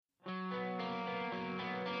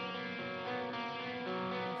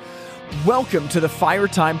Welcome to the Fire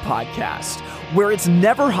Time Podcast, where it's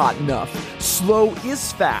never hot enough, slow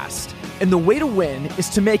is fast, and the way to win is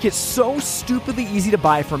to make it so stupidly easy to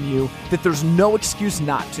buy from you that there's no excuse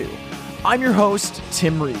not to. I'm your host,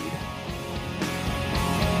 Tim Reed.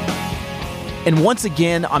 And once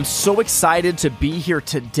again, I'm so excited to be here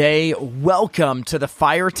today. Welcome to the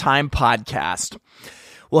Fire Time Podcast.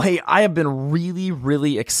 Well, hey, I have been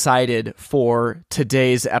really excited for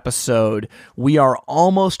today's episode. We are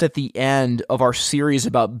almost at the end of our series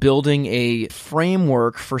about building a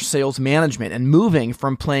framework for sales management and moving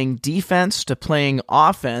from playing defense to playing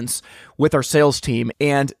offense with our sales team.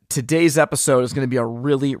 And today's episode is going to be a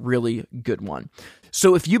really good one.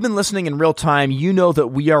 So if you've been listening in real time, you know that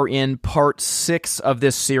we are in part 6 of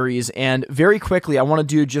this series. And very quickly, I want to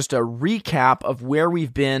do just a recap of where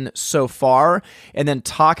we've been so far and then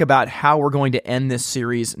talk about how we're going to end this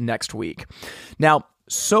series next week. Now,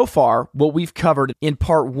 so far, what we've covered in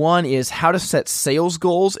part 1 is how to set sales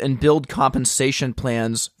goals and build compensation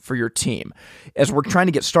plans for your team. As we're trying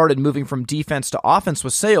to get started moving from defense to offense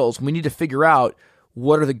with sales, we need to figure out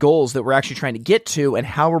what are the goals that we're actually trying to get to, and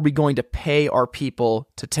how are we going to pay our people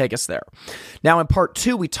to take us there? Now, in part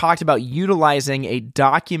 2, we talked about utilizing a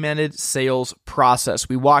documented sales process.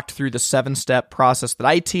 We walked through the 7-step process that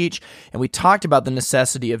I teach, and we talked about the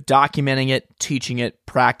necessity of documenting it, teaching it,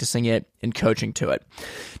 practicing it, and coaching to it.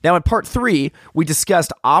 Now, in part 3, we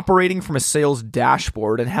discussed operating from a sales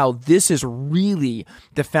dashboard and how this is really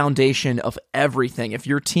the foundation of everything. If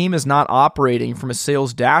your team is not operating from a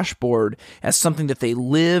sales dashboard as something that they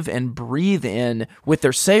live and breathe in with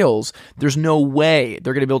their sales, there's no way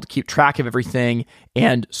they're going to be able to keep track of everything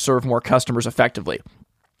and serve more customers effectively.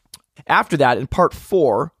 After that, in part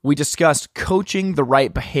 4, we discussed coaching the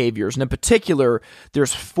right behaviors. And in particular,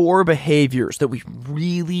 there's 4 behaviors that we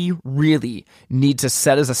really need to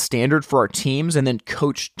set as a standard for our teams and then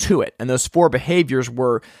coach to it. And those 4 behaviors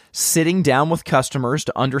were sitting down with customers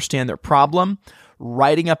to understand their problem,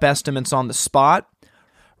 writing up estimates on the spot,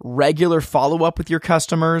 regular follow-up with your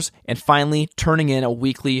customers, and finally, turning in a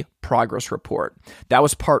weekly progress report. That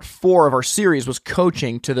was part 4 of our series, was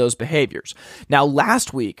coaching to those behaviors. Now,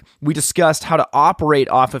 last week, we discussed how to operate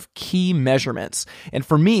off of key measurements. And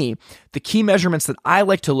for me, the key measurements that I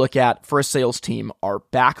like to look at for a sales team are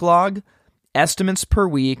backlog, estimates per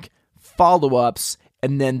week, follow-ups,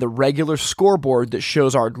 and then the regular scoreboard that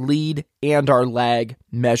shows our lead and our lag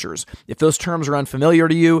measures. If those terms are unfamiliar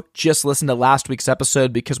to you, just listen to last week's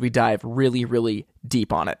episode because we dive really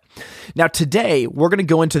deep on it. Now today, we're going to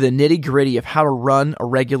go into the nitty-gritty of how to run a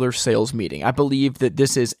regular sales meeting. I believe that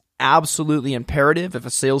this is absolutely imperative if a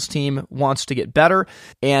sales team wants to get better,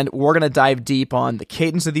 and we're going to dive deep on the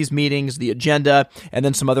cadence of these meetings, the agenda, and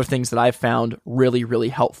then some other things that I've found really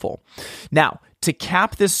helpful. Now, to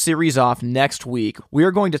cap this series off next week, we are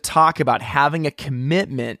going to talk about having a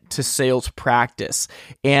commitment to sales practice.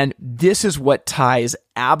 And this is what ties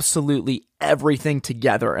absolutely everything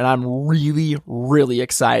together. And I'm really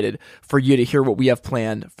excited for you to hear what we have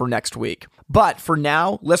planned for next week. But for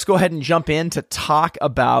now, let's go ahead and jump in to talk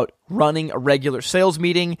about running a regular sales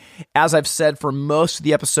meeting. As I've said for most of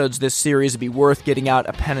the episodes this series, it'd be worth getting out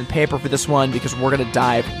a pen and paper for this one because we're going to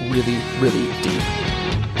dive really deep.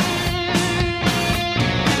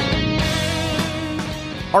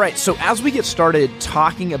 All right, so as we get started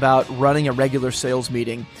talking about running a regular sales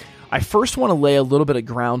meeting, I first want to lay a little bit of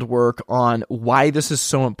groundwork on why this is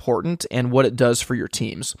so important and what it does for your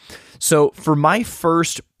teams. So for my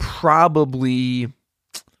first probably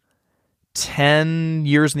 10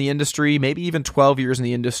 years in the industry, maybe even 12 years in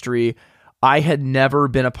the industry, I had never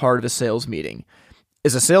been a part of a sales meeting.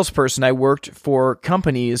 As a salesperson, I worked for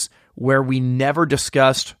companies where we never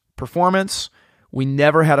discussed performance. We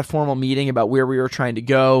never had a formal meeting about where we were trying to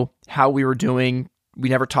go, how we were doing. We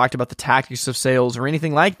never talked about the tactics of sales or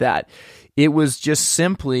anything like that. It was just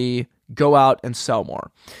simply go out and sell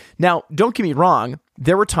more. Now, don't get me wrong.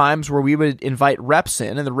 There were times where we would invite reps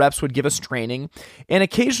in and the reps would give us training. And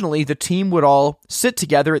occasionally the team would all sit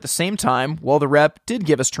together at the same time while the rep did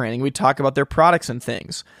give us training. We'd talk about their products and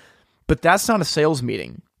things. But that's not a sales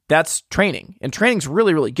meeting. That's training. And training's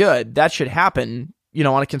really good. That should happen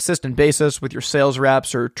on a consistent basis with your sales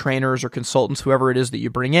reps or trainers or consultants, whoever it is that you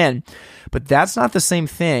bring in. But that's not the same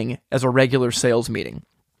thing as a regular sales meeting.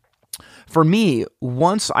 For me,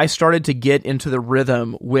 once I started to get into the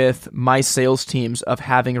rhythm with my sales teams of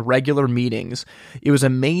having regular meetings, it was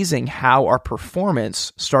amazing how our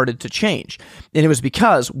performance started to change. And it was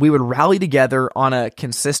because we would rally together on a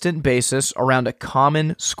consistent basis around a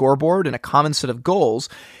common scoreboard and a common set of goals.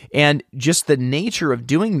 And just the nature of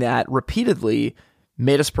doing that repeatedly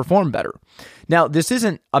made us perform better. Now, this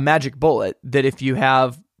isn't a magic bullet that if you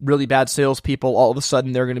have really bad salespeople, all of a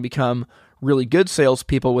sudden they're going to become really good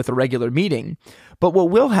salespeople with a regular meeting. But what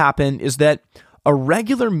will happen is that a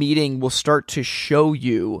regular meeting will start to show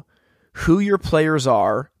you who your players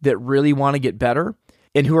are that really want to get better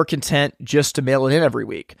and who are content just to mail it in every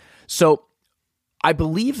week. So I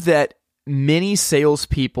believe that many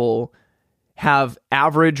salespeople have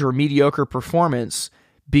average or mediocre performance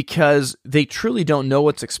because they truly don't know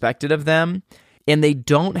what's expected of them and they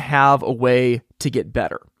don't have a way to get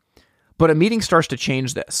better. But a meeting starts to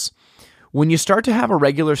change this. When you start to have a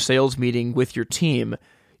regular sales meeting with your team,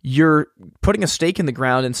 you're putting a stake in the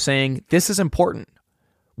ground and saying, this is important.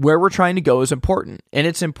 Where we're trying to go is important. And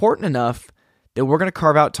it's important enough that we're going to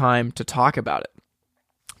carve out time to talk about it.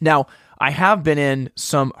 Now, I have been in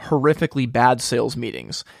some horrifically bad sales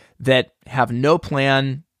meetings that have no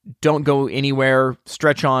plan, don't go anywhere,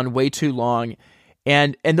 stretch on way too long,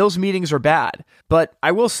 and those meetings are bad. But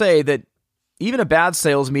I will say that even a bad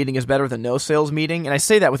sales meeting is better than no sales meeting, and I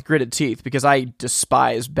say that with gritted teeth because I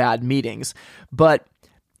despise bad meetings. But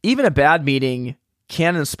even a bad meeting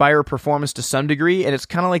can inspire performance to some degree, and it's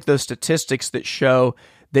kind of like those statistics that show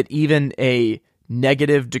that even a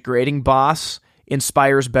negative, degrading boss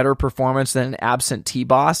inspires better performance than an absentee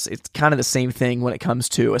boss. It's kind of the same thing when it comes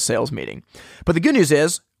to a sales meeting. But the good news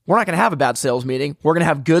is, we're not going to have a bad sales meeting. We're going to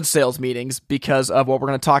have good sales meetings because of what we're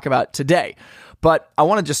going to talk about today. But I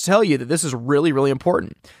want to just tell you that this is really, really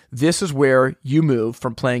important. This is where you move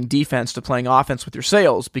from playing defense to playing offense with your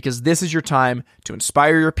sales, because this is your time to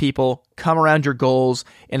inspire your people, come around your goals,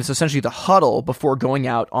 and it's essentially the huddle before going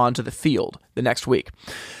out onto the field the next week.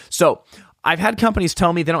 So I've had companies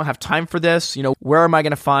tell me they don't have time for this. Where am I going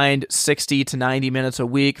to find 60 to 90 minutes a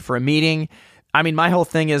week for a meeting? I mean, my whole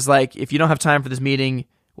thing is like, if you don't have time for this meeting,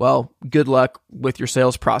 well, good luck with your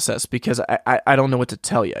sales process, because I don't know what to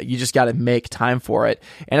tell you. You just got to make time for it.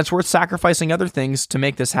 And it's worth sacrificing other things to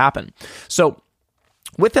make this happen. So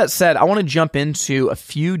with that said, I want to jump into a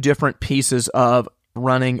few different pieces of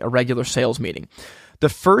running a regular sales meeting. The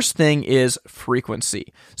first thing is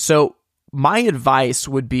frequency. So my advice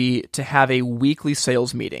would be to have a weekly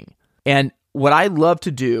sales meeting. And what I love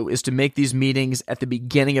to do is to make these meetings at the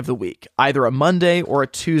beginning of the week, either a Monday or a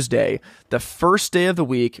Tuesday, the first day of the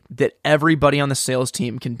week that everybody on the sales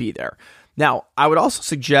team can be there. Now, I would also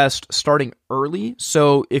suggest starting early.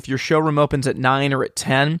 So if your showroom opens at 9 or at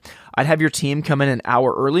 10, I'd have your team come in an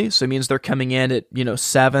hour early. So it means they're coming in at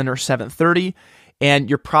 7 or 7:30. And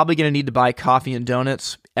you're probably going to need to buy coffee and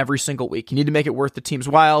donuts every single week. You need to make it worth the team's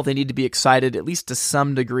while. They need to be excited, at least to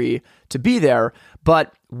some degree, to be there.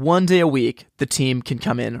 But one day a week, the team can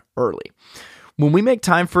come in early. When we make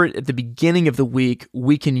time for it at the beginning of the week,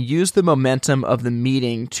 we can use the momentum of the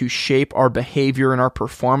meeting to shape our behavior and our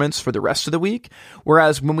performance for the rest of the week.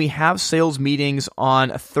 Whereas when we have sales meetings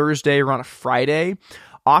on a Thursday or on a Friday,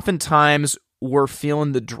 oftentimes we're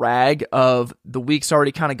feeling the drag of the week's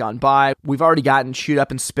already kind of gone by. We've already gotten chewed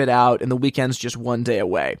up and spit out, and the weekend's just one day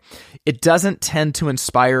away. It doesn't tend to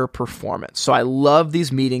inspire performance. So I love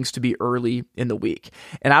these meetings to be early in the week.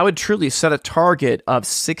 And I would truly set a target of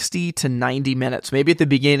 60 to 90 minutes. Maybe at the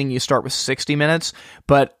beginning you start with 60 minutes,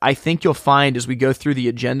 but I think you'll find as we go through the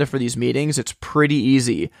agenda for these meetings, it's pretty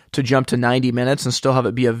easy to jump to 90 minutes and still have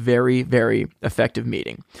it be a very, very effective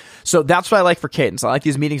meeting. So that's what I like for cadence. I like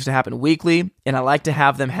these meetings to happen weekly, and I like to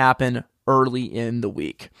have them happen early in the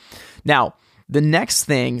week. Now, the next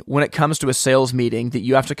thing when it comes to a sales meeting that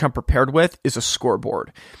you have to come prepared with is a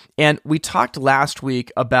scoreboard. And we talked last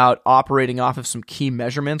week about operating off of some key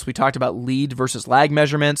measurements. We talked about lead versus lag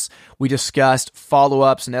measurements. We discussed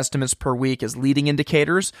follow-ups and estimates per week as leading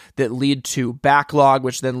indicators that lead to backlog,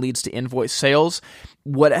 which then leads to invoice sales.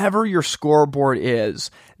 Whatever your scoreboard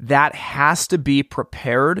is, that has to be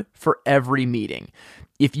prepared for every meeting.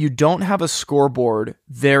 If you don't have a scoreboard,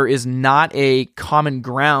 there is not a common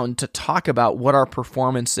ground to talk about what our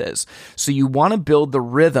performance is. So you want to build the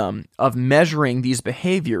rhythm of measuring these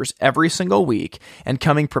behaviors every single week and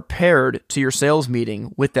coming prepared to your sales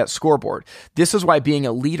meeting with that scoreboard. This is why being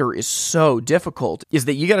a leader is so difficult, is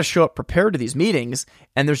that you got to show up prepared to these meetings,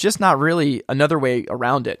 and there's just not really another way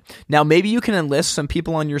around it. Now, maybe you can enlist some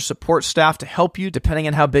people on your support staff to help you, depending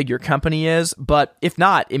on how big your company is. But if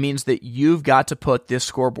not, it means that you've got to put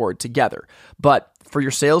this scoreboard together. But for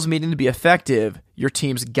your sales meeting to be effective, your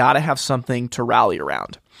team's got to have something to rally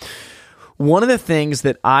around. One of the things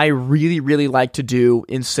that I really, really like to do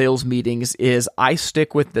in sales meetings is I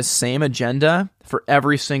stick with the same agenda for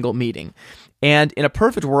every single meeting. And in a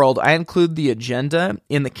perfect world, I include the agenda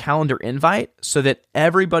in the calendar invite so that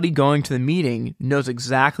everybody going to the meeting knows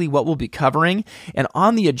exactly what we'll be covering. And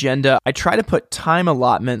on the agenda, I try to put time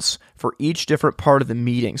allotments for each different part of the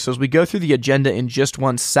meeting. So as we go through the agenda in just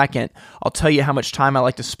 1 second, I'll tell you how much time I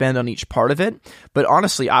like to spend on each part of it. But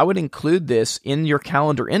honestly, I would include this in your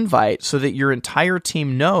calendar invite so that your entire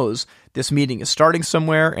team knows this meeting is starting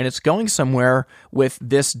somewhere and it's going somewhere with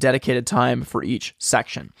this dedicated time for each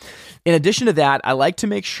section. In addition to that, I like to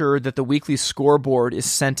make sure that the weekly scoreboard is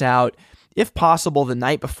sent out, if possible, the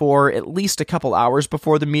night before, at least a couple hours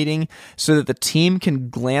before the meeting, so that the team can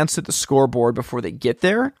glance at the scoreboard before they get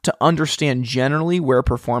there to understand generally where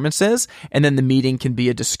performance is, and then the meeting can be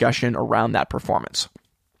a discussion around that performance.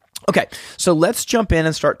 Okay, so let's jump in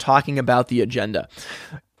and start talking about the agenda.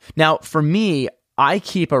 Now, for me, I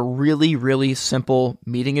keep a really, really simple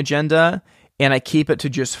meeting agenda, and I keep it to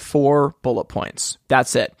just 4 bullet points.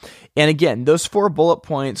 That's it. And again, those 4 bullet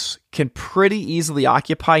points can pretty easily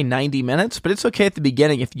occupy 90 minutes, but it's okay at the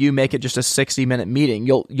beginning if you make it just a 60-minute meeting.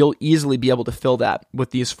 You'll easily be able to fill that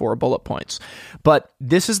with these 4 bullet points. But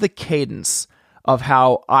this is the cadence of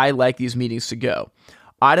how I like these meetings to go.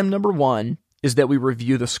 Item number 1 is that we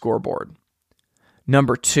review the scoreboard.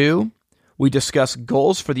 Number 2, we discuss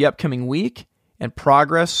goals for the upcoming week and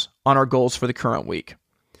progress on our goals for the current week.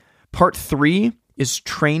 Part 3 is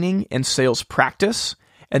training and sales practice.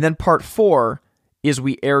 And then part 4 is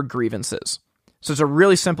we air grievances. So it's a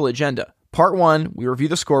really simple agenda. Part 1, we review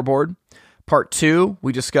the scoreboard. Part 2,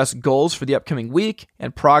 we discuss goals for the upcoming week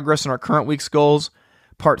and progress on our current week's goals.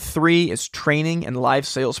 Part 3 is training and live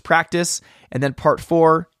sales practice. And then part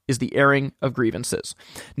 4 is the airing of grievances.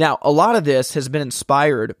 Now, a lot of this has been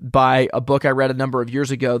inspired by a book I read a number of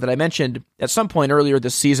years ago that I mentioned at some point earlier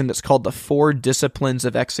this season that's called The 4 Disciplines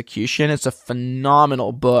of Execution. It's a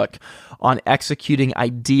phenomenal book on executing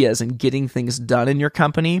ideas and getting things done in your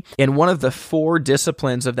company. And one of the 4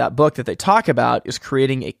 disciplines of that book that they talk about is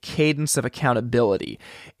creating a cadence of accountability.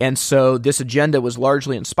 And so this agenda was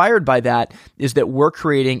largely inspired by that, is that we're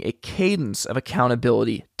creating a cadence of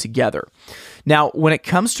accountability together. Now, when it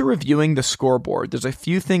comes to reviewing the scoreboard, there's a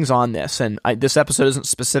few things on this, and this episode isn't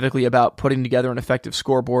specifically about putting together an effective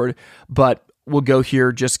scoreboard, but we'll go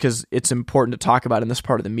here just because it's important to talk about in this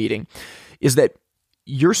part of the meeting, is that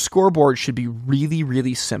your scoreboard should be really,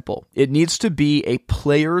 really simple. It needs to be a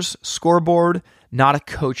player's scoreboard, not a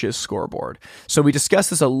coach's scoreboard. So we discussed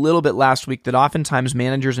this a little bit last week, that oftentimes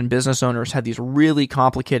managers and business owners have these really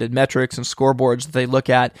complicated metrics and scoreboards that they look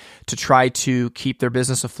at to try to keep their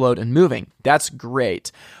business afloat and moving. That's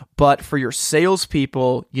great. But for your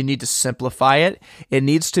salespeople, you need to simplify it. It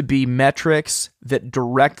needs to be metrics that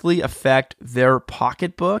directly affect their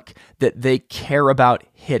pocketbook, that they care about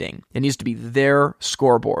hitting. It needs to be their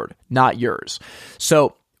scoreboard, not yours.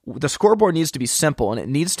 So the scoreboard needs to be simple, and it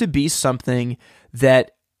needs to be something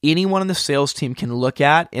that anyone on the sales team can look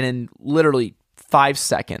at and in literally 5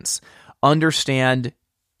 seconds understand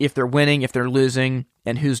if they're winning, if they're losing,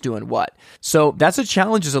 and who's doing what. So that's a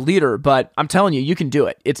challenge as a leader, but I'm telling you, you can do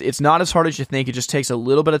it. It's not as hard as you think. It just takes a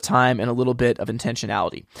little bit of time and a little bit of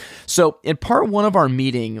intentionality. So in part 1 of our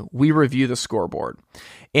meeting, we review the scoreboard.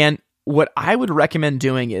 And what I would recommend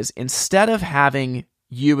doing is, instead of having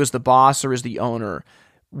you as the boss or as the owner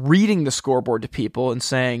reading the scoreboard to people and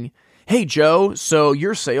saying, "Hey, Joe, so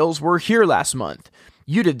your sales were here last month.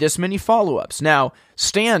 You did this many follow-ups. Now,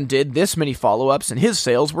 Stan did this many follow-ups and his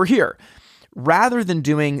sales were here." Rather than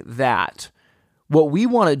doing that, what we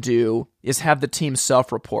want to do is have the team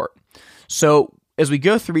self-report. So as we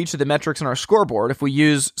go through each of the metrics on our scoreboard, if we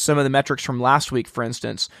use some of the metrics from last week, for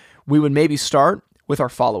instance, we would maybe start with our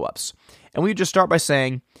follow-ups. And we would just start by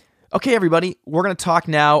saying, "Okay, everybody, we're going to talk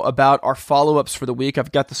now about our follow-ups for the week.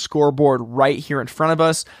 I've got the scoreboard right here in front of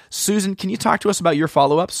us. Susan, can you talk to us about your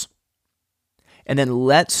follow-ups?" And then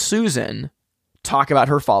let Susan talk about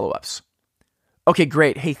her follow-ups. "Okay,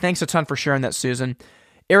 great. Hey, thanks a ton for sharing that, Susan.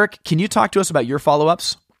 Eric, can you talk to us about your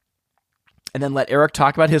follow-ups?" And then let Eric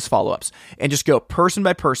talk about his follow-ups. And just go person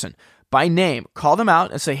by person, by name, call them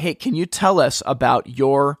out and say, "Hey, can you tell us about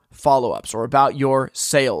your follow-ups or about your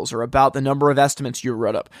sales or about the number of estimates you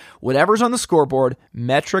wrote up?" Whatever's on the scoreboard,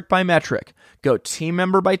 metric by metric, go team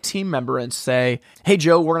member by team member and say, "Hey,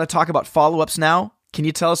 Joe, we're going to talk about follow-ups now. Can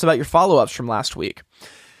you tell us about your follow-ups from last week?"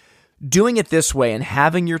 Doing it this way and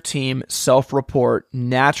having your team self-report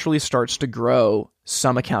naturally starts to grow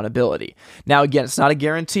some accountability. Now, again, it's not a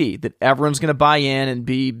guarantee that everyone's going to buy in and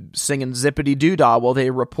be singing zippity-doo-dah while they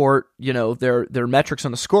report, their metrics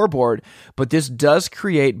on the scoreboard, but this does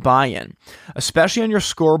create buy-in, especially on your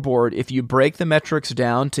scoreboard. If you break the metrics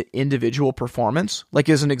down to individual performance, like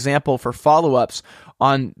as an example for follow-ups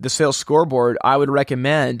on the sales scoreboard, I would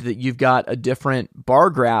recommend that you've got a different bar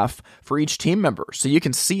graph for each team member, so you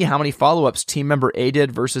can see how many follow-ups team member A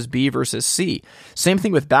did versus B versus C. Same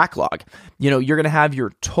thing with backlog. You're going to have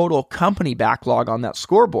your total company backlog on that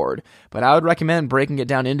scoreboard, but I would recommend breaking it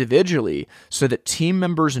down individually so that team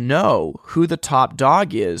members know who the top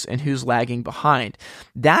dog is and who's lagging behind.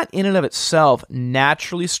 That in and of itself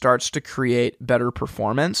naturally starts to create better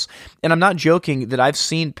performance. And I'm not joking that I've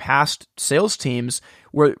seen past sales teams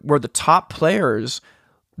where the top players,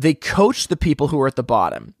 they coach the people who are at the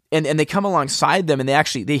bottom. And they come alongside them and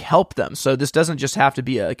they help them. So this doesn't just have to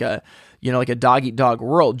be like a dog eat dog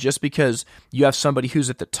world. Just because you have somebody who's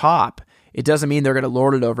at the top, it doesn't mean they're going to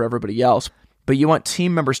lord it over everybody else. But you want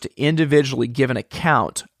team members to individually give an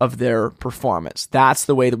account of their performance. That's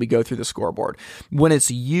the way that we go through the scoreboard. When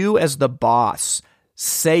it's you as the boss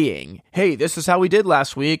saying, hey, this is how we did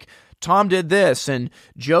last week. Tom did this and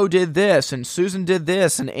Joe did this and Susan did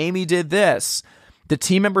this and Amy did this. The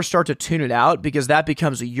team members start to tune it out because that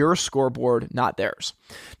becomes your scoreboard, not theirs.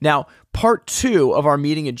 Now, part 2 of our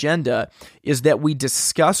meeting agenda is that we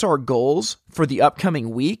discuss our goals for the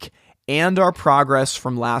upcoming week and our progress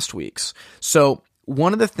from last week's. So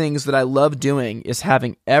one of the things that I love doing is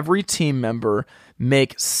having every team member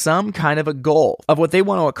make some kind of a goal of what they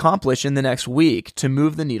want to accomplish in the next week to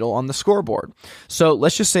move the needle on the scoreboard. So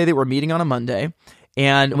let's just say that we're meeting on a Monday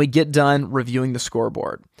and we get done reviewing the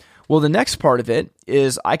scoreboard. Well, the next part of it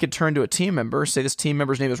is I could turn to a team member, say this team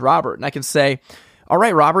member's name is Robert, and I can say, all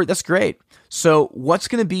right, Robert, that's great. So what's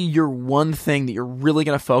going to be your one thing that you're really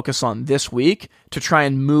going to focus on this week to try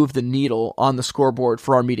and move the needle on the scoreboard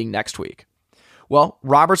for our meeting next week? Well,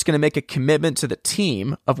 Robert's going to make a commitment to the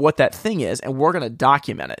team of what that thing is, and we're going to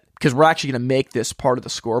document it because we're actually going to make this part of the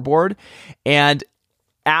scoreboard. And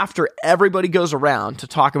after everybody goes around to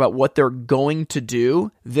talk about what they're going to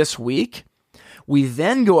do this week, we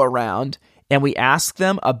then go around and we ask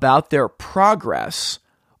them about their progress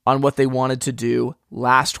on what they wanted to do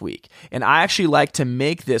last week. And I actually like to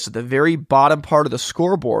make this at the very bottom part of the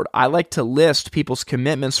scoreboard. I like to list people's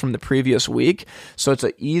commitments from the previous week. So it's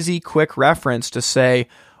an easy, quick reference to say,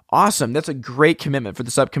 awesome, that's a great commitment for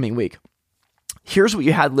this upcoming week. Here's what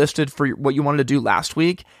you had listed for what you wanted to do last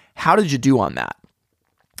week. How did you do on that?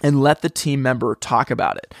 And let the team member talk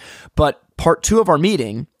about it. But part 2 of our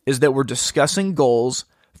meeting is that we're discussing goals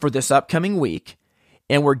for this upcoming week,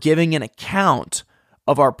 and we're giving an account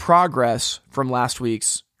of our progress from last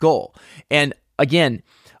week's goal. And again,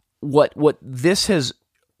 what this has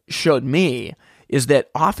showed me is that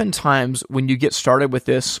oftentimes when you get started with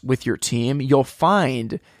this with your team, you'll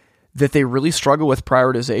find that they really struggle with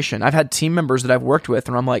prioritization. I've had team members that I've worked with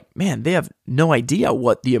and I'm like, man, they have no idea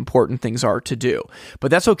what the important things are to do. But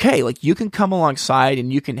that's okay. Like you can come alongside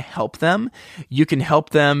and you can help them. You can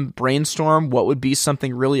help them brainstorm what would be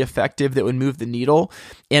something really effective that would move the needle.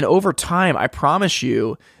 And over time, I promise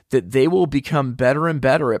you that they will become better and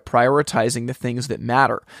better at prioritizing the things that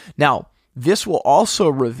matter. Now, this will also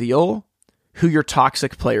reveal who your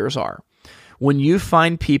toxic players are. When you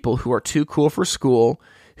find people who are too cool for school,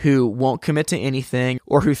 who won't commit to anything,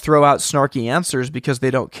 or who throw out snarky answers because they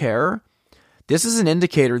don't care, this is an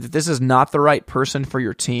indicator that this is not the right person for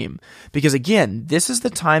your team. Because again, this is the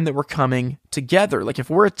time that we're coming together. Like if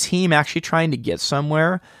we're a team actually trying to get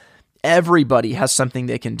somewhere, everybody has something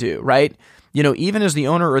they can do, right? You know, even as the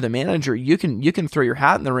owner or the manager, you can throw your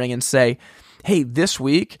hat in the ring and say, hey, this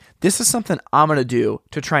week, this is something I'm going to do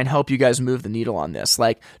to try and help you guys move the needle on this.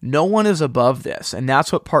 Like no one is above this. And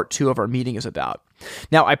that's what part 2 of our meeting is about.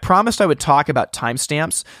 Now, I promised I would talk about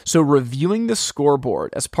timestamps. So reviewing the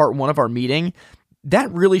scoreboard as part 1 of our meeting,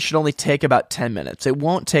 that really should only take about 10 minutes. It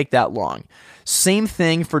won't take that long. Same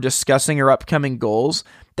thing for discussing your upcoming goals.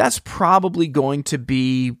 That's probably going to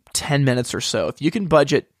be 10 minutes or so. If you can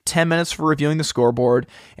budget 10 minutes for reviewing the scoreboard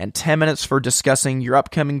and 10 minutes for discussing your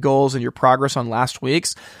upcoming goals and your progress on last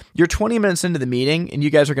week's, you're 20 minutes into the meeting and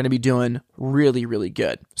you guys are going to be doing really, really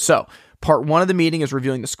good. So part 1 of the meeting is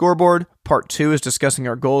reviewing the scoreboard. Part 2 is discussing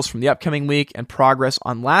our goals from the upcoming week and progress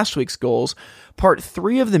on last week's goals. Part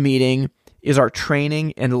 3 of the meeting is our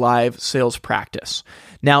training and live sales practice.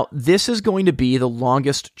 Now, this is going to be the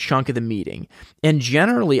longest chunk of the meeting. And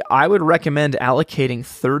generally, I would recommend allocating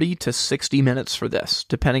 30 to 60 minutes for this,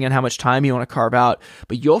 depending on how much time you want to carve out.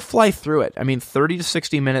 But you'll fly through it. I mean, 30 to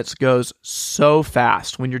 60 minutes goes so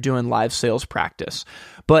fast when you're doing live sales practice.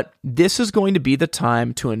 But this is going to be the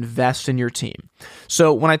time to invest in your team.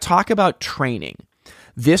 So when I talk about training,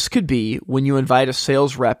 this could be when you invite a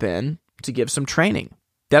sales rep in to give some training.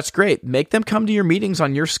 That's great. Make them come to your meetings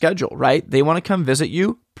on your schedule, right? They want to come visit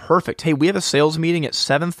you. perfect. Hey, we have a sales meeting at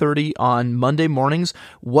 7:30 on Monday mornings.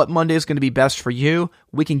 What Monday is going to be best for you?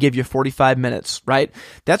 We can give you 45 minutes, right?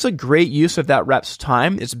 That's a great use of that rep's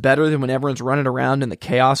time. It's better than when everyone's running around in the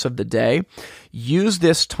chaos of the day. Use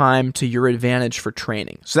this time to your advantage for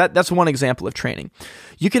training. So that's one example of training.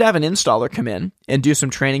 You could have an installer come in and do some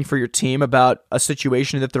training for your team about a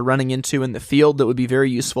situation that they're running into in the field that would be very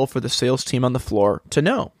useful for the sales team on the floor to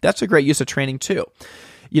know. That's a great use of training too.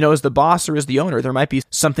 As the boss or as the owner, there might be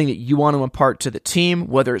something that you want to impart to the team,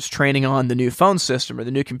 whether it's training on the new phone system or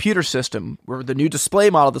the new computer system or the new display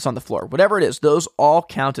model that's on the floor, whatever it is, those all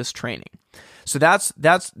count as training. So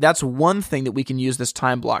that's one thing that we can use this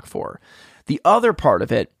time block for. The other part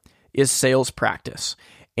of it is sales practice.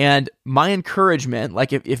 And my encouragement,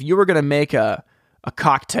 like if you were going to make a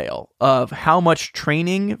cocktail of how much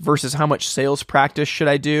training versus how much sales practice should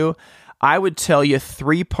I do, I would tell you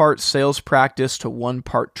 3-part sales practice to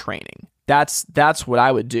 1-part training. That's what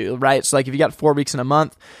I would do, right? So like if you got 4 weeks in a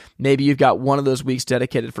month, maybe you've got one of those weeks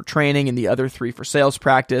dedicated for training and the other 3 for sales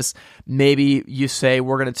practice. Maybe you say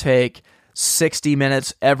we're going to take 60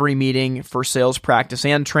 minutes every meeting for sales practice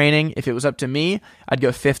and training. If it was up to me, I'd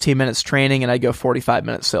go 15 minutes training and I'd go 45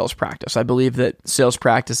 minutes sales practice. I believe that sales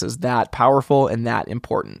practice is that powerful and that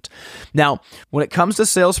important. Now, when it comes to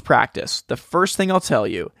sales practice, the first thing I'll tell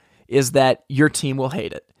you is that your team will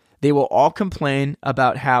hate it. They will all complain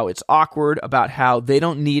about how it's awkward, about how they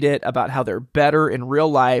don't need it, about how they're better in real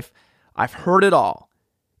life. I've heard it all,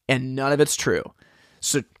 and none of it's true.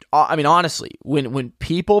 So, honestly, when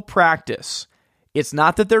people practice, it's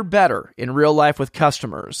not that they're better in real life with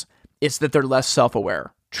customers, it's that they're less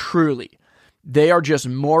self-aware. Truly. They are just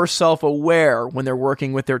more self-aware when they're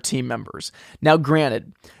working with their team members. Now,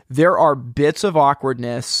 granted, there are bits of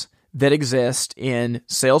awkwardness that exist in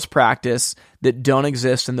sales practice that don't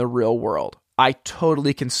exist in the real world. I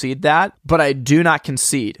totally concede that, but I do not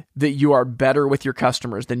concede that you are better with your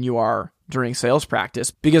customers than you are during sales practice,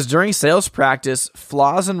 because during sales practice,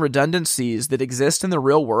 flaws and redundancies that exist in the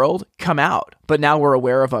real world come out, but now we're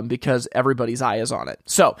aware of them because everybody's eye is on it.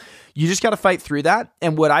 So you just got to fight through that.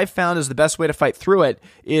 And what I've found is the best way to fight through it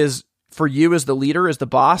is for you as the leader, as the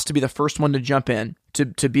boss, to be the first one to jump in,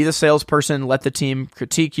 to be the salesperson, let the team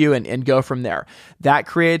critique you and go from there. That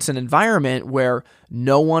creates an environment where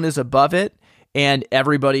no one is above it and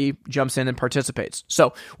everybody jumps in and participates.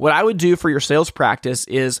 So what I would do for your sales practice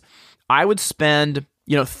is I would spend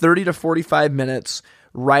 30 to 45 minutes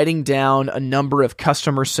writing down a number of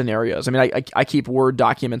customer scenarios. I mean, I keep Word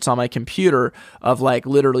documents on my computer of like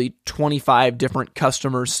literally 25 different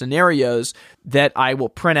customer scenarios that I will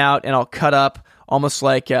print out and I'll cut up almost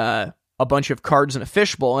like a bunch of cards in a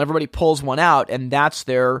fishbowl, and everybody pulls one out, and that's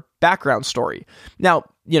their background story. Now,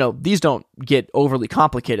 these don't get overly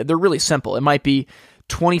complicated. They're really simple. It might be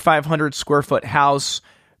 2,500 square foot house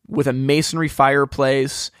with a masonry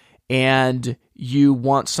fireplace, and you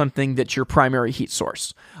want something that's your primary heat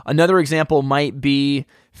source. Another example might be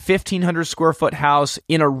 1,500 square foot house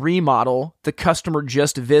in a remodel. The customer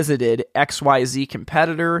just visited XYZ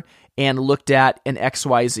competitor and looked at an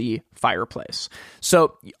XYZ fireplace.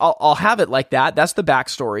 So I'll have it like that. That's the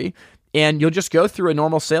backstory. And you'll just go through a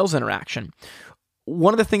normal sales interaction.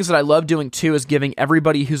 One of the things that I love doing too is giving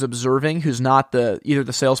everybody who's observing, who's not either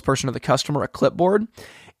the salesperson or the customer, a clipboard.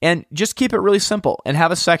 And just keep it really simple and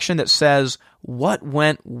have a section that says what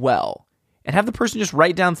went well, and have the person just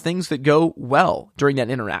write down things that go well during that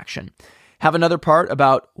interaction. Have another part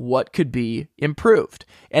about what could be improved.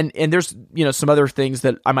 And there's, some other things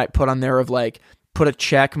that I might put on there of like, put a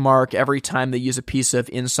check mark every time they use a piece of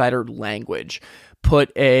insider language.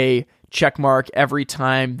 Put a check mark every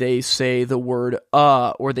time they say the word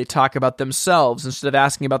or they talk about themselves instead of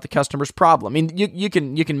asking about the customer's problem. I mean, you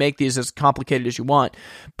can make these as complicated as you want,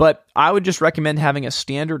 but I would just recommend having a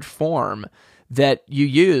standard form that you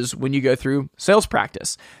use when you go through sales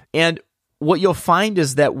practice. And what you'll find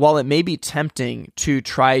is that while it may be tempting to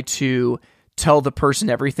try to tell the person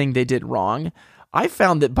everything they did wrong, I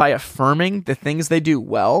found that by affirming the things they do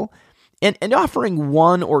well, and offering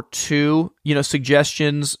one or two,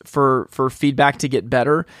 suggestions for feedback to get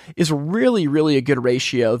better is really, really a good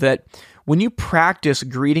ratio. That when you practice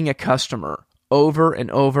greeting a customer over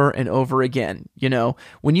and over and over again,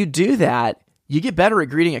 when you do that, you get better at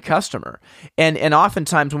greeting a customer. And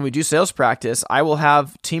oftentimes when we do sales practice, I will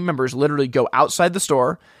have team members literally go outside the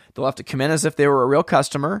store. They'll have to come in as if they were a real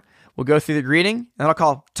customer. We'll go through the greeting, and I'll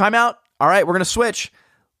call timeout. All right, we're going to switch.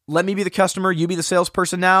 Let me be the customer. You be the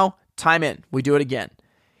salesperson now. Time in. We do it again.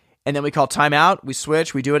 And then we call timeout. We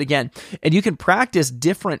switch. We do it again. And you can practice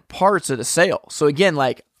different parts of the sale. So again,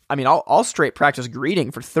 like I'll straight practice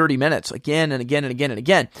greeting for 30 minutes again and again and again and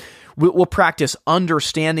again. We'll practice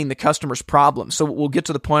understanding the customer's problem. So we'll get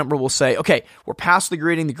to the point where we'll say, okay, we're past the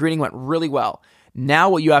greeting went really well. Now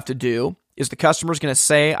what you have to do is the customer's going to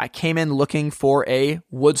say, I came in looking for a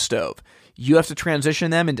wood stove. You have to transition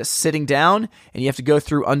them into sitting down, and you have to go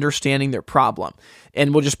through understanding their problem.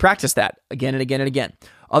 And we'll just practice that again and again and again.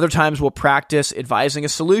 Other times we'll practice advising a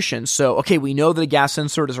solution. So, okay, we know that a gas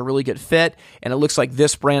insert is a really good fit, and it looks like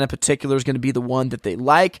this brand in particular is going to be the one that they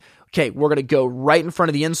like. Okay, we're going to go right in front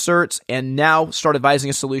of the inserts and now start advising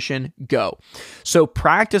a solution, go. So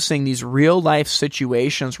practicing these real life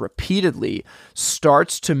situations repeatedly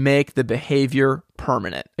starts to make the behavior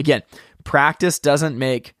permanent. Again, practice doesn't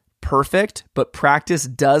make perfect, but practice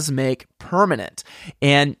does make permanent.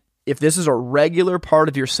 And if this is a regular part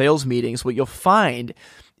of your sales meetings, what you'll find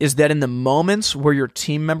is that in the moments where your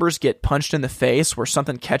team members get punched in the face, where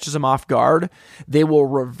something catches them off guard, they will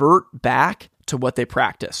revert back to what they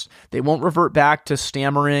practiced. They won't revert back to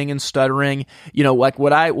stammering and stuttering. Like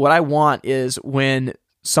what I want is when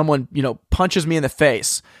someone, punches me in the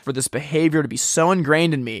face, for this behavior to be so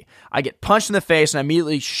ingrained in me, I get punched in the face and I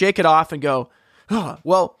immediately shake it off and go, oh,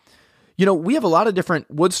 well, we have a lot of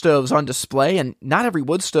different wood stoves on display, and not every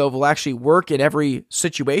wood stove will actually work in every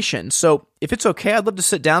situation. So if it's okay, I'd love to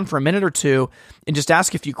sit down for a minute or two and just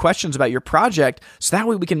ask a few questions about your project, so that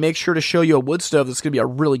way we can make sure to show you a wood stove that's going to be a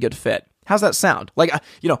really good fit. How's that sound?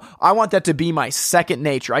 I want that to be my second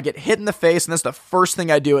nature. I get hit in the face, and that's the first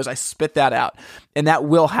thing I do is I spit that out. And that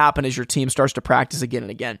will happen as your team starts to practice again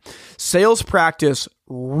and again. Sales practice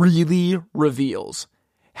really reveals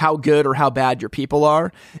how good or how bad your people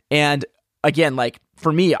are. And again,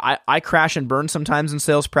 for me, I crash and burn sometimes in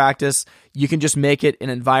sales practice. You can just make it an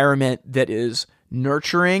environment that is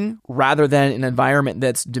nurturing rather than an environment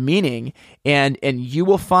that's demeaning, and you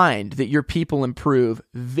will find that your people improve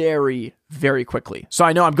very, very quickly. So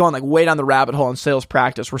I know I'm going way down the rabbit hole in sales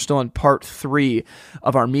practice. We're still in part 3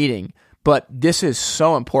 of our meeting, but this is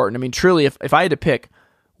so important. Truly, if I had to pick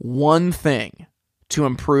one thing to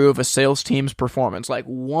improve a sales team's performance,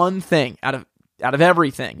 one thing out of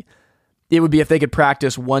everything, it would be if they could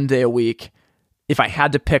practice one day a week. If I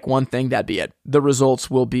had to pick one thing, that'd be it. The results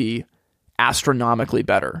will be astronomically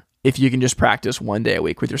better if you can just practice one day a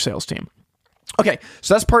week with your sales team. Okay,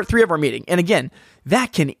 so that's part 3 of our meeting. And again,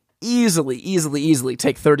 that can easily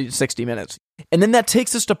take 30 to 60 minutes. And then that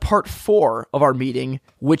takes us to part 4 of our meeting,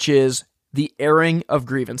 which is the airing of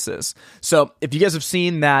grievances. So if you guys have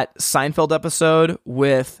seen that Seinfeld episode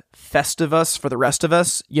with Festivus for the rest of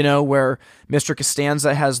us, where Mr.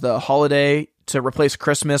 Costanza has the holiday to replace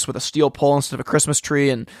Christmas with a steel pole instead of a Christmas tree.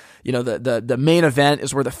 And, the main event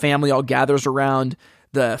is where the family all gathers around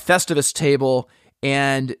the Festivus table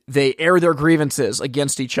and they air their grievances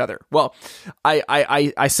against each other. Well,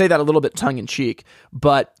 I say that a little bit tongue in cheek,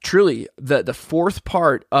 but truly the fourth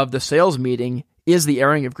part of the sales meeting is the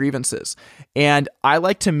airing of grievances. And I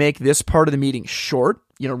like to make this part of the meeting short,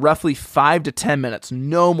 roughly 5 to 10 minutes,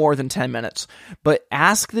 no more than 10 minutes. But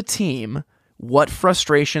ask the team what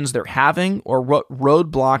frustrations they're having or what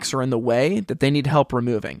roadblocks are in the way that they need help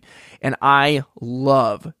removing. And I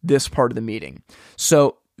love this part of the meeting.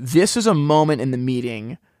 So this is a moment in the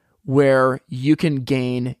meeting where you can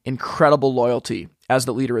gain incredible loyalty as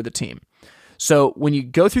the leader of the team. So when you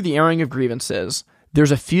go through the airing of grievances,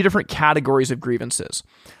 there's a few different categories of grievances.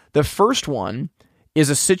 The first one is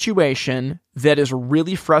a situation that is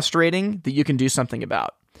really frustrating that you can do something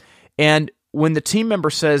about. And when the team member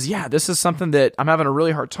says, yeah, this is something that I'm having a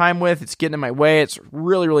really hard time with, it's getting in my way, it's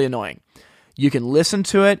really, really annoying, you can listen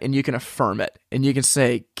to it and you can affirm it. And you can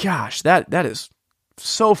say, gosh, that is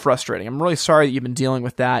so frustrating. I'm really sorry that you've been dealing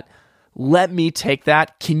with that. Let me take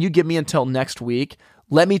that. Can you give me until next week?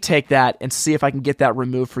 Let me take that and see if I can get that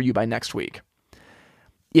removed for you by next week.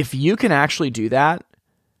 If you can actually do that,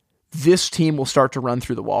 this team will start to run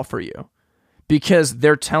through the wall for you because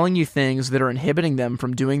they're telling you things that are inhibiting them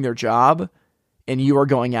from doing their job, and you are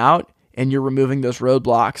going out and you're removing those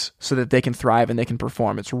roadblocks so that they can thrive and they can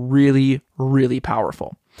perform. It's really, really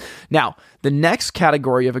powerful. Now, the next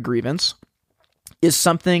category of a grievance is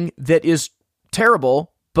something that is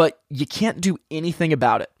terrible, but you can't do anything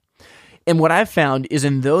about it. And what I've found is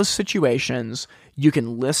in those situations, you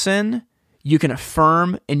can listen, you can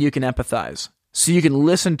affirm, and you can empathize. So you can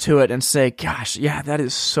listen to it and say, gosh, yeah, that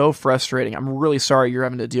is so frustrating. I'm really sorry you're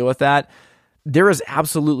having to deal with that. There is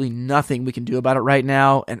absolutely nothing we can do about it right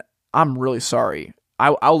now, and I'm really sorry.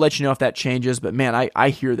 I'll let you know if that changes, but man, I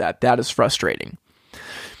hear that. That is frustrating.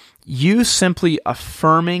 You simply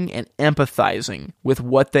affirming and empathizing with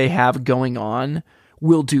what they have going on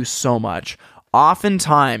will do so much.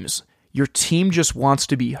 Oftentimes, Your team just wants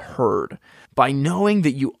to be heard. By knowing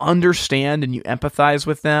that you understand and you empathize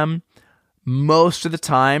with them, most of the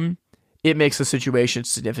time, it makes the situation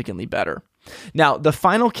significantly better. Now, the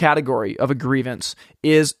final category of a grievance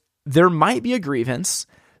is there might be a grievance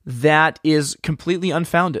that is completely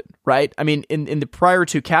unfounded, right? I mean, in the prior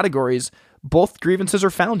two categories, both grievances are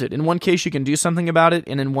founded. In one case, you can do something about it,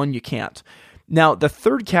 and in one, you can't. Now, the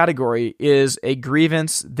third category is a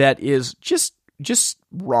grievance that is just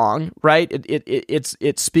wrong, right?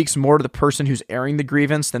 It speaks more to the person who's airing the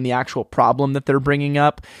grievance than the actual problem that they're bringing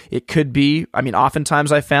up. It could be,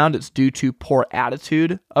 oftentimes I found it's due to poor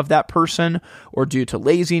attitude of that person, or due to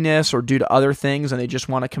laziness, or due to other things, and they just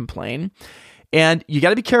want to complain. And you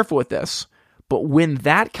got to be careful with this. But when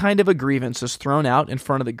that kind of a grievance is thrown out in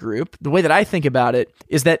front of the group, the way that I think about it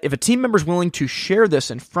is that if a team member is willing to share this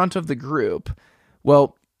in front of the group,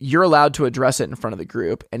 well, you're allowed to address it in front of the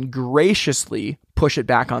group and graciously push it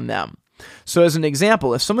back on them. So as an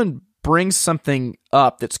example, if someone brings something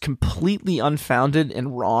up that's completely unfounded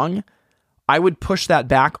and wrong, I would push that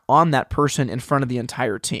back on that person in front of the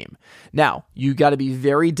entire team. Now, you got to be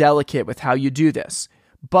very delicate with how you do this,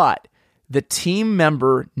 but the team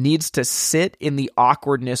member needs to sit in the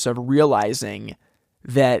awkwardness of realizing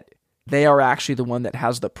that they are actually the one that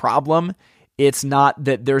has the problem. It's not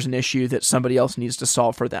that there's an issue that somebody else needs to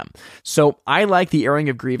solve for them. So I like the airing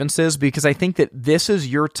of grievances because I think that this is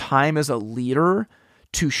your time as a leader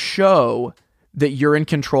to show that you're in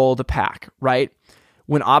control of the pack, right?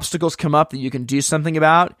 When obstacles come up that you can do something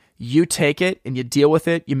about, you take it and you deal with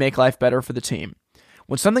it. You make life better for the team.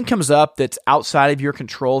 When something comes up that's outside of your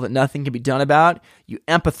control that nothing can be done about, you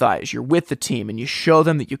empathize, you're with the team, and you show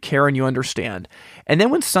them that you care and you understand. And then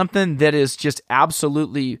when something that is just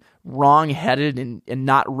absolutely wrong-headed and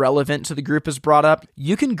not relevant to the group is brought up,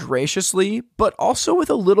 you can graciously, but also with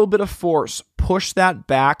a little bit of force, push that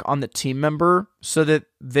back on the team member so that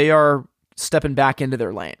they are stepping back into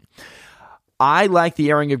their lane. I like the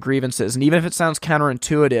airing of grievances, and even if it sounds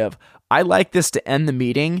counterintuitive, I like this to end the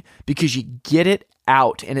meeting because you get it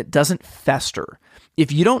out and it doesn't fester.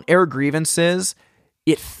 If you don't air grievances,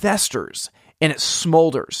 it festers and it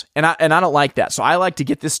smolders. And I don't like that. So I like to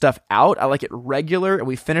get this stuff out. I like it regular, and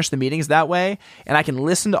we finish the meetings that way. And I can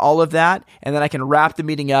listen to all of that, and then I can wrap the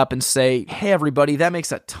meeting up and say, hey, everybody, that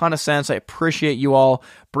makes a ton of sense. I appreciate you all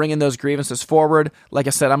bringing those grievances forward. Like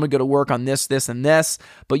I said, I'm going to go to work on this, this, and this,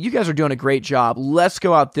 but you guys are doing a great job. Let's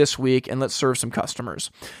go out this week and let's serve some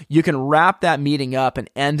customers. You can wrap that meeting up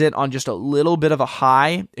and end it on just a little bit of a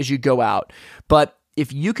high as you go out. But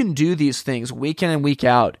if you can do these things week in and week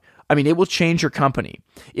out, it will change your company.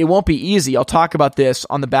 It won't be easy. I'll talk about this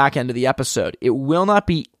on the back end of the episode. It will not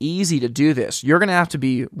be easy to do this. You're going to have to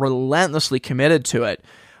be relentlessly committed to it.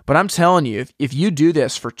 But I'm telling you, if you do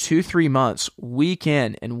this for 2-3 months, week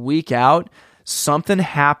in and week out, something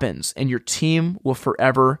happens and your team will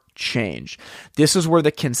forever change. This is where the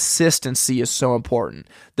consistency is so important.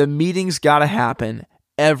 The meetings got to happen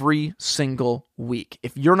every single week.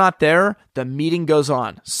 If you're not there, the meeting goes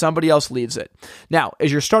on. Somebody else leads it. Now,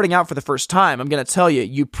 as you're starting out for the first time, I'm going to tell you,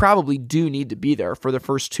 you probably do need to be there for the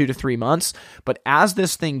first 2 to 3 months. But as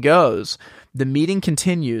this thing goes, the meeting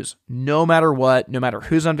continues no matter what, no matter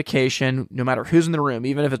who's on vacation, no matter who's in the room.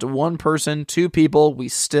 Even if it's one person, 2 people, we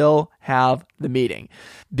still have the meeting.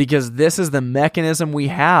 Because this is the mechanism we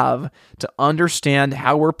have to understand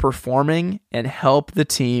how we're performing and help the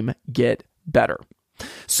team get better.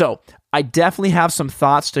 So I definitely have some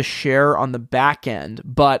thoughts to share on the back end,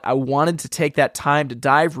 but I wanted to take that time to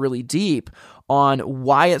dive really deep on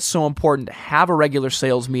why it's so important to have a regular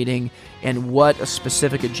sales meeting and what a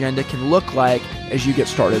specific agenda can look like as you get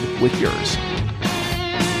started with yours.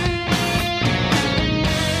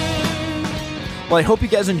 Well, I hope you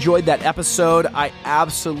guys enjoyed that episode. I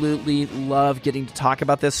absolutely love getting to talk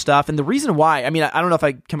about this stuff. And the reason why, I don't know if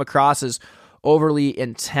I come across as overly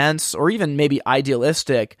intense or even maybe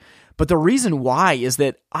idealistic, but the reason why is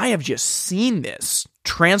that I have just seen this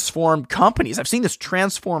transform companies. I've seen this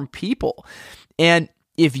transform people. And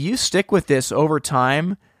if you stick with this over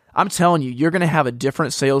time, I'm telling you, you're going to have a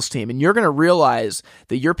different sales team, and you're going to realize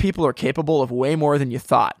that your people are capable of way more than you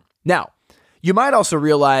thought. Now, you might also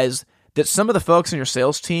realize that some of the folks in your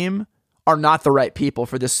sales team are not the right people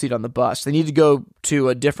for this seat on the bus. They need to go to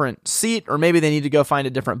a different seat, or maybe they need to go find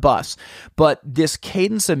a different bus. But this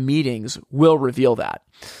cadence of meetings will reveal that.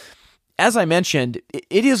 As I mentioned,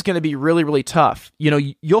 it is going to be really, really tough.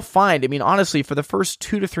 You'll find, honestly, for the first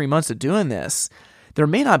 2 to 3 months of doing this, there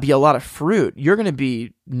may not be a lot of fruit. You're going to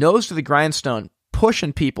be nose to the grindstone,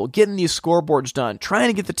 pushing people, getting these scoreboards done, trying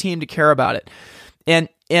to get the team to care about it.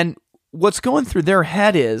 And what's going through their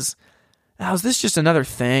head is this just another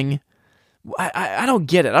thing? I don't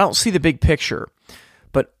get it. I don't see the big picture.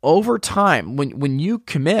 But over time, when you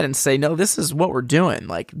commit and say, no, this is what we're doing,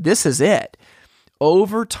 like this is it,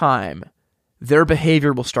 over time, their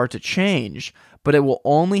behavior will start to change, but it will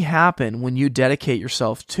only happen when you dedicate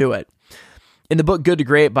yourself to it. In the book Good to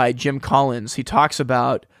Great by Jim Collins, he talks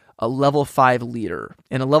about a level 5 leader.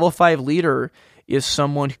 And a level 5 leader is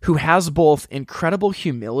someone who has both incredible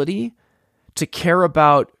humility to care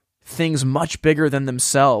about things much bigger than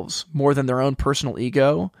themselves, more than their own personal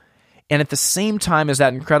ego. And at the same time as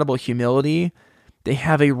that incredible humility, they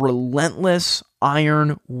have a relentless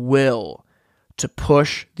iron will to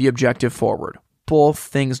push the objective forward. Both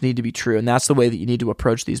things need to be true, and that's the way that you need to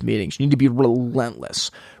approach these meetings. You need to be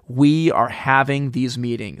relentless. We are having these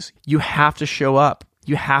meetings. You have to show up.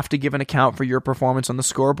 You have to give an account for your performance on the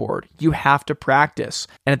scoreboard. You have to practice.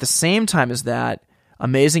 And at the same time as that,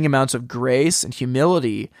 amazing amounts of grace and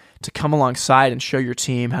humility to come alongside and show your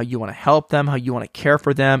team how you want to help them, how you want to care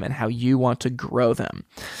for them, and how you want to grow them.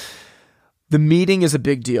 The meeting is a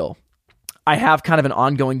big deal. I have kind of an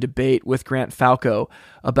ongoing debate with Grant Falco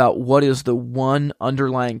about what is the one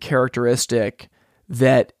underlying characteristic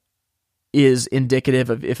that is indicative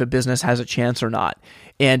of if a business has a chance or not.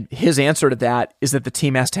 And his answer to that is that the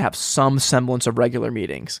team has to have some semblance of regular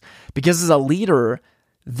meetings. Because as a leader,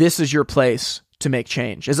 this is your place to make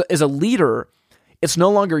change. As a leader, it's no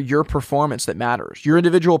longer your performance that matters. Your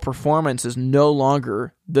individual performance is no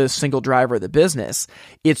longer the single driver of the business.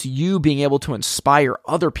 It's you being able to inspire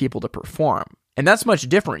other people to perform. And that's much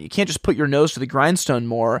different. You can't just put your nose to the grindstone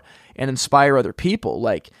more and inspire other people.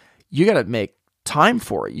 Like, you got to make time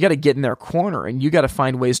for it. You got to get in their corner and you got to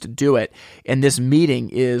find ways to do it. And this meeting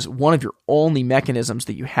is one of your only mechanisms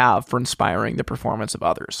that you have for inspiring the performance of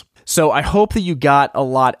others. So I hope that you got a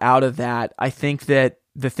lot out of that. I think that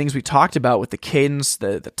the things we talked about with the cadence,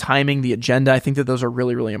 the timing, the agenda, I think that those are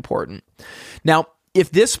really, really important. Now, if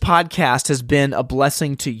this podcast has been a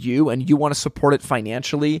blessing to you and you want to support it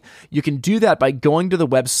financially, you can do that by going to the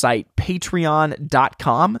website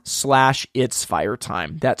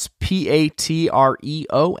patreon.com/itsfiretime. That's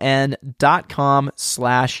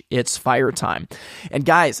patreon.com/itsfiretime. And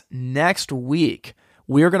guys, next week,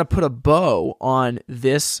 we are going to put a bow on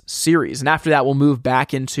this series. And after that, we'll move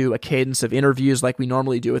back into a cadence of interviews like we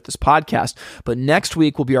normally do with this podcast. But next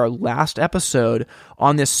week will be our last episode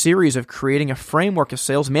on this series of creating a framework of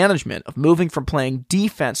sales management, of moving from playing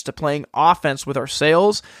defense to playing offense with our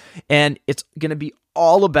sales. And it's going to be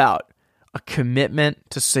all about a commitment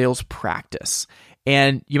to sales practice.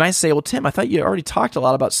 And you might say, well, Tim, I thought you already talked a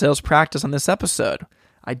lot about sales practice on this episode.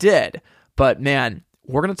 I did. But man,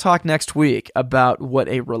 we're going to talk next week about what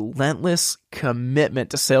a relentless commitment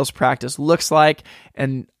to sales practice looks like,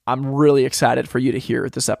 and I'm really excited for you to hear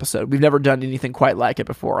this episode. We've never done anything quite like it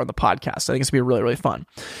before on the podcast. I think it's going to be really, really fun.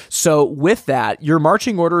 So with that, your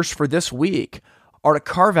marching orders for this week are to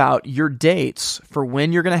carve out your dates for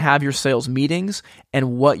when you're going to have your sales meetings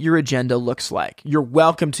and what your agenda looks like. You're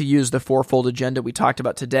welcome to use the fourfold agenda we talked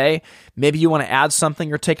about today. Maybe you want to add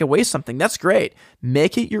something or take away something. That's great.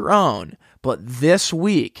 Make it your own. But this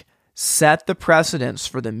week, set the precedence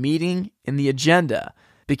for the meeting and the agenda.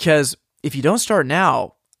 Because if you don't start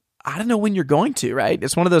now, I don't know when you're going to, right?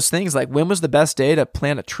 It's one of those things like, when was the best day to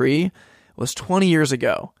plant a tree? It was 20 years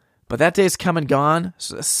ago. But that day's come and gone.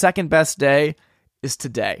 So the second best day is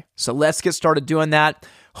today. So let's get started doing that.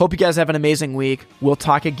 Hope you guys have an amazing week. We'll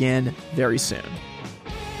talk again very soon.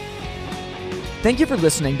 Thank you for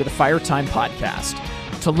listening to the Fire Time Podcast.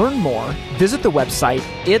 To learn more, visit the website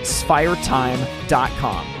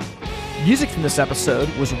itsfiretime.com. Music from this episode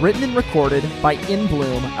was written and recorded by In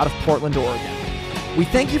Bloom out of Portland, Oregon. We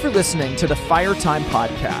thank you for listening to the Fire Time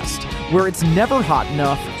Podcast, where it's never hot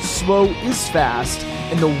enough, slow is fast,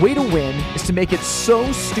 and the way to win is to make it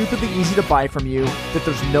so stupidly easy to buy from you that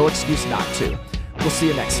there's no excuse not to. We'll see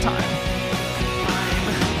you next time.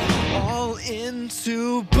 I'm all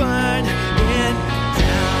into